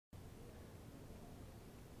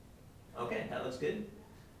Okay, that looks good.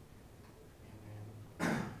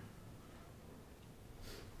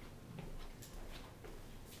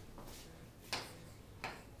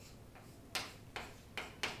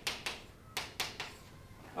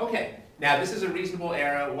 Okay, now this is a reasonable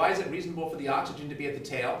error. Why is it reasonable for the oxygen to be at the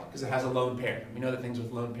tail? Because it has a lone pair. We know that things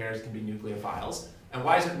with lone pairs can be nucleophiles. And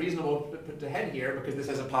why is it reasonable to put the head here? Because this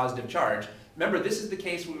has a positive charge. Remember, this is the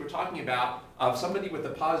case we were talking about of somebody with a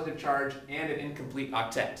positive charge and an incomplete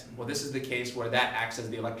octet. Well, this is the case where that acts as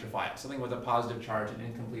the electrophile. Something with a positive charge and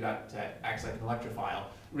incomplete octet acts like an electrophile.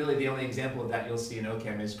 Really, the only example of that you'll see in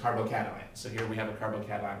OChem is carbocation. So here we have a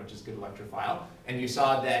carbocation, which is a good electrophile. And you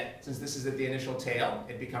saw that since this is at the initial tail,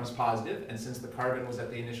 it becomes positive, and since the carbon was at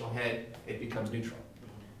the initial head, it becomes neutral.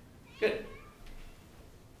 Good.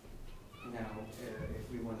 Now,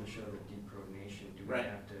 if we want to show the deprotonation, do we Right.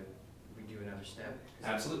 have to redo another step?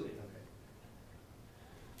 Absolutely. Okay.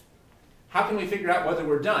 How can we figure out whether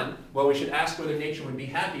we're done? Well, we should ask whether nature would be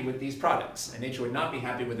happy with these products. And nature would not be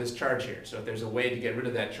happy with this charge here. So if there's a way to get rid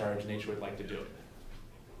of that charge, nature would like to do it.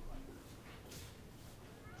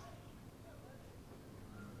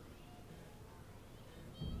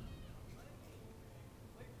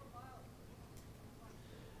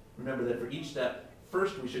 Remember that for each step,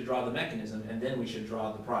 first we should draw the mechanism, and then we should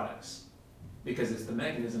draw the products. Because it's the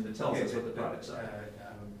mechanism that tells us what the products are.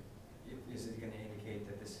 Is it going to indicate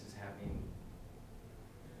that this is happening?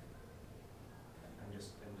 I'm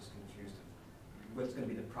just confused. What's going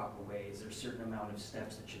to be the proper way? Is there a certain amount of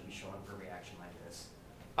steps that should be shown for a reaction like this?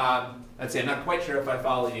 Let's see, I'm not quite sure if I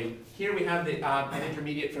follow you. Here we have an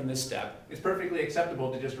intermediate from this step. It's perfectly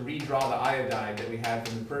acceptable to just redraw the iodide that we had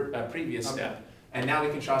from the previous step. And now we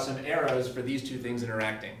can draw some arrows for these two things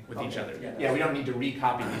interacting with each other. Yeah, we don't need to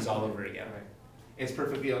recopy these all over again. Right. It's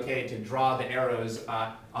perfectly okay to draw the arrows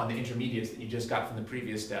on the intermediates that you just got from the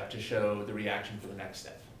previous step to show the reaction for the next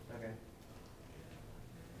step. Okay.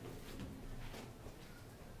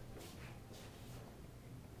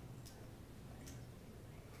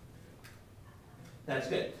 That's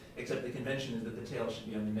good, except the convention is that the tail should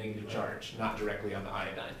be on the negative charge, not directly on the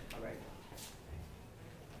iodine. All right.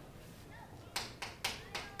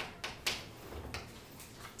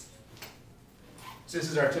 So this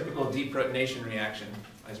is our typical deprotonation reaction,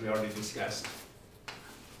 as we already discussed.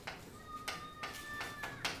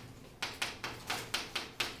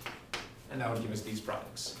 And that would give us these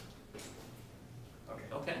products. Okay.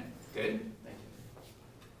 Okay, good. Thank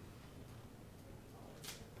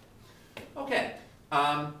you. Okay.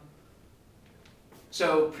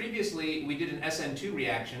 So previously we did an SN2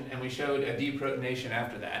 reaction and we showed a deprotonation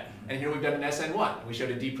after that. And here we've done an SN1 and we showed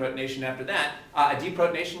a deprotonation after that. A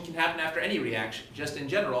deprotonation can happen after any reaction. Just in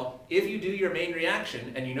general, if you do your main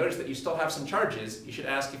reaction and you notice that you still have some charges, you should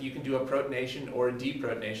ask if you can do a protonation or a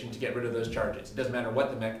deprotonation to get rid of those charges. It doesn't matter what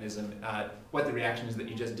the mechanism, what the reaction is that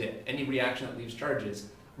you just did. Any reaction that leaves charges,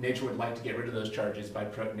 nature would like to get rid of those charges by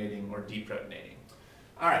protonating or deprotonating.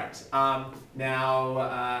 All right, now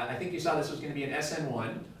I think you saw this was going to be an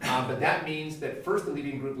SN1, but that means that first the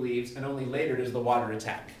leading group leaves and only later does the water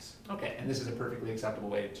attack. Okay, and this is a perfectly acceptable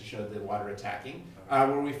way to show the water attacking.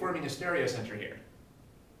 Were we forming a stereocenter here?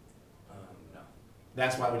 No.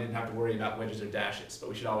 That's why we didn't have to worry about wedges or dashes, but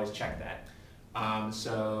we should always check that.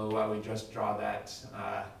 So we just draw that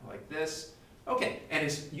like this. Okay, and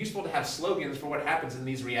it's useful to have slogans for what happens in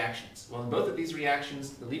these reactions. Well, in both of these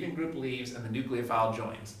reactions, the leaving group leaves and the nucleophile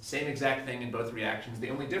joins. Same exact thing in both reactions.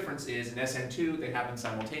 The only difference is in SN2, they happen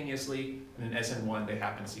simultaneously, and in SN1, they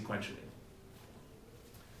happen sequentially.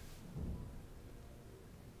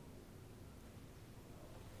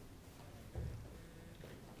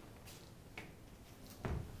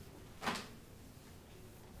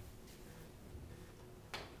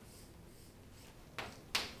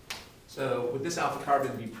 So would this alpha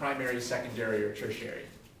carbon be primary, secondary, or tertiary?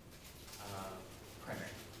 Primary.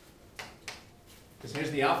 Because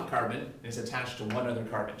here's the alpha carbon, and it's attached to one other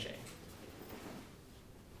carbon chain.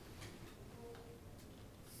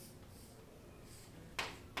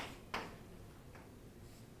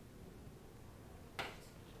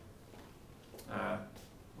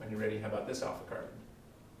 When you're ready, how about this alpha carbon?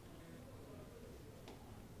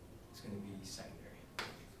 It's going to be secondary.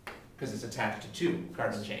 Because it's attached to two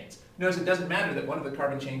carbon chains. Notice it doesn't matter that one of the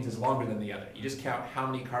carbon chains is longer than the other. You just count how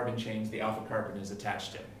many carbon chains the alpha carbon is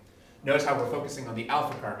attached to. Notice how we're focusing on the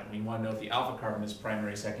alpha carbon. We want to know if the alpha carbon is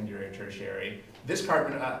primary, secondary, or tertiary. This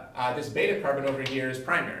carbon, this beta carbon over here is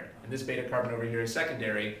primary, and this beta carbon over here is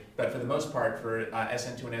secondary. But for the most part, for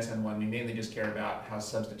SN2 and SN1, we mainly just care about how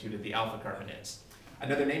substituted the alpha carbon is.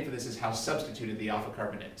 Another name for this is how substituted the alpha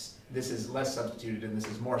carbon is. This is less substituted, and this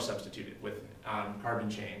is more substituted with carbon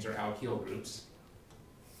chains or alkyl groups.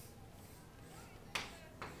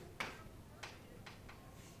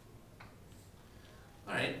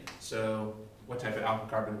 So what type of alpha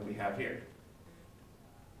carbon do we have here?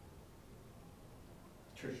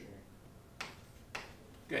 Tertiary.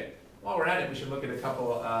 Good. While we're at it, we should look at a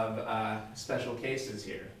couple of special cases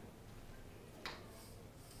here.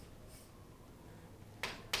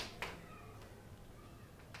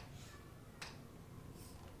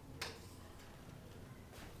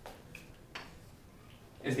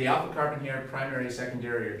 Is the alpha carbon here primary,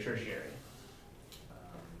 secondary, or tertiary?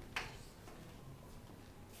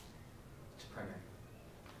 It's primary.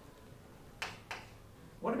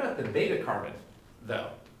 What about the beta carbon,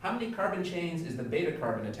 though? How many carbon chains is the beta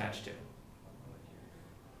carbon attached to?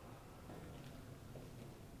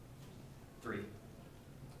 3.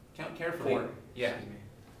 Count carefully. 4. Yeah. Excuse me.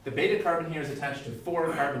 The beta carbon here is attached to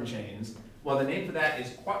 4 carbon chains. Well, the name for that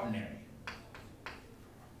is quaternary.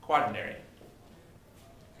 Quaternary.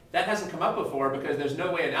 That hasn't come up before because there's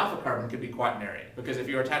no way an alpha carbon could be quaternary, because if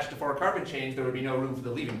you're attached to 4 carbon chains, there would be no room for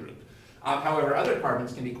the leaving group. However, other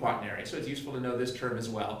carbons can be quaternary, so it's useful to know this term as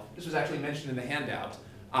well. This was actually mentioned in the handout.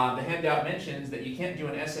 The handout mentions that you can't do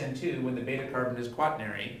an SN2 when the beta carbon is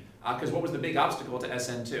quaternary, because what was the big obstacle to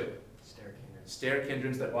SN2? Steric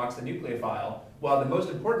hindrance that blocks the nucleophile. Well, the most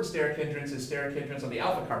important steric hindrance is steric hindrance on the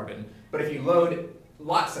alpha carbon, but if you load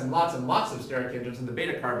lots and lots and lots of steric hindrance on the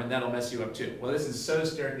beta carbon, that'll mess you up too. Well, this is so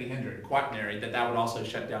sterically hindered, quaternary, that that would also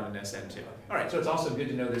shut down an SN2. All right, so it's also good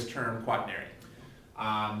to know this term quaternary.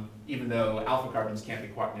 Even though alpha carbons can't be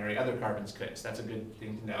quaternary, other carbons could, so that's a good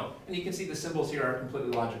thing to know. And you can see the symbols here are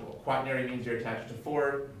completely logical. Quaternary means you're attached to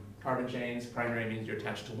 4 carbon chains, primary means you're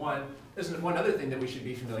attached to 1. There's one other thing that we should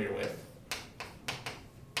be familiar with.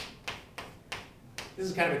 This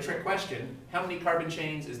is kind of a trick question. How many carbon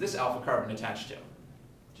chains is this alpha carbon attached to?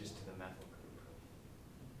 Just to the methyl group.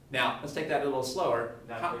 Now, let's take that a little slower.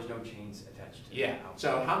 There's no chains attached to Yeah, the alpha.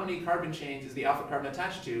 so how many carbon chains is the alpha carbon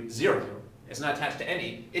attached to? 0. It's not attached to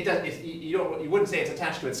any. It does. You wouldn't say it's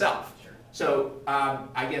attached to itself. Sure. So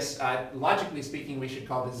I guess logically speaking, we should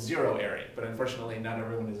call this zero-ary, but unfortunately not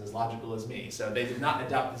everyone is as logical as me. So they did not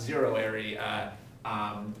adopt the zero-ary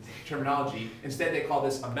terminology. Instead, they call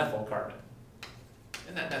this a methyl carbon.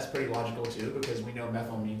 And that's pretty logical too, because we know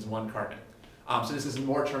methyl means 1 carbon. So this is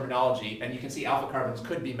more terminology, and you can see alpha carbons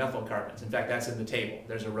could be methyl carbons. In fact, that's in the table.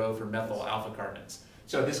 There's a row for methyl alpha carbons.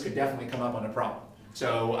 So this could definitely come up on a problem.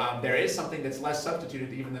 So there is something that's less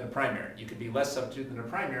substituted even than a primary. You could be less substituted than a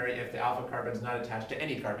primary if the alpha carbon is not attached to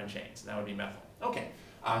any carbon chains. That would be methyl. Okay,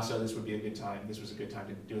 so this would be a good time. This was a good time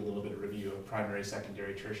to do a little bit of review of primary,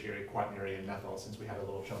 secondary, tertiary, quaternary, and methyl, since we had a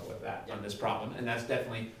little trouble with that on this problem. And that's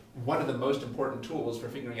definitely one of the most important tools for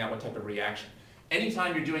figuring out what type of reaction.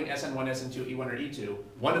 Anytime you're doing SN1, SN2, E1, or E2,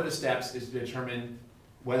 one of the steps is to determine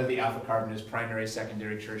whether the alpha carbon is primary,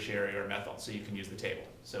 secondary, tertiary, or methyl. So you can use the table.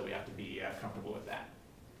 So we have to be comfortable with that.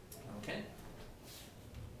 Okay.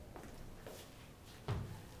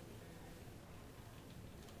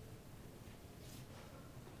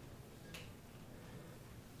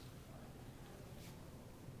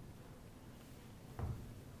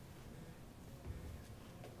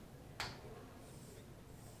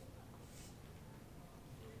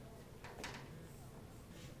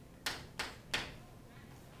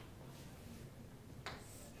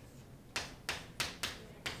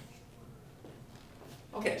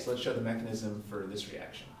 Okay, so let's show the mechanism for this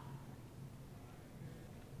reaction.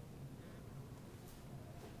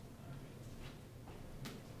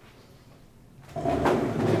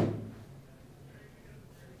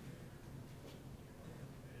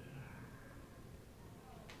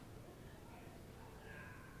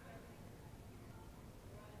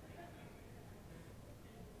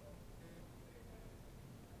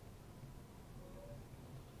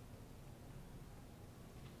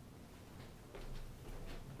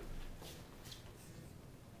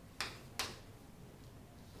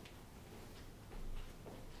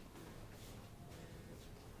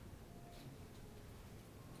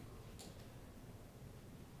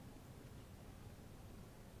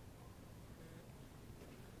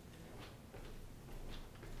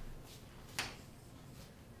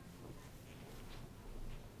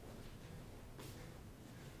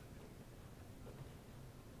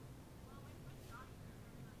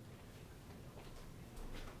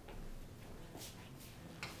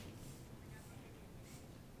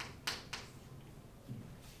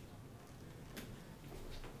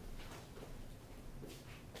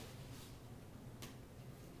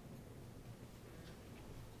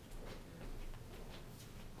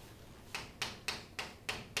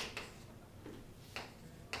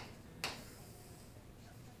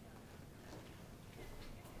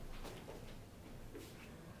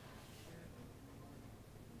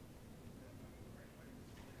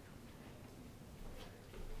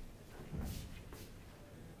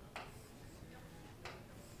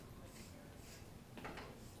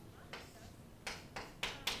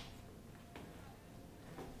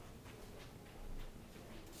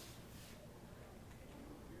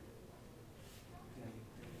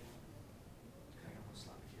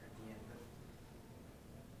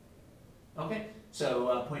 Okay,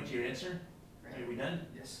 so point to your answer. Are we done?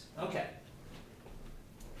 Yes. Okay.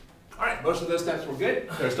 All right, most of those steps were good.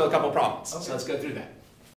 There are still a couple problems, Okay. so let's go through that.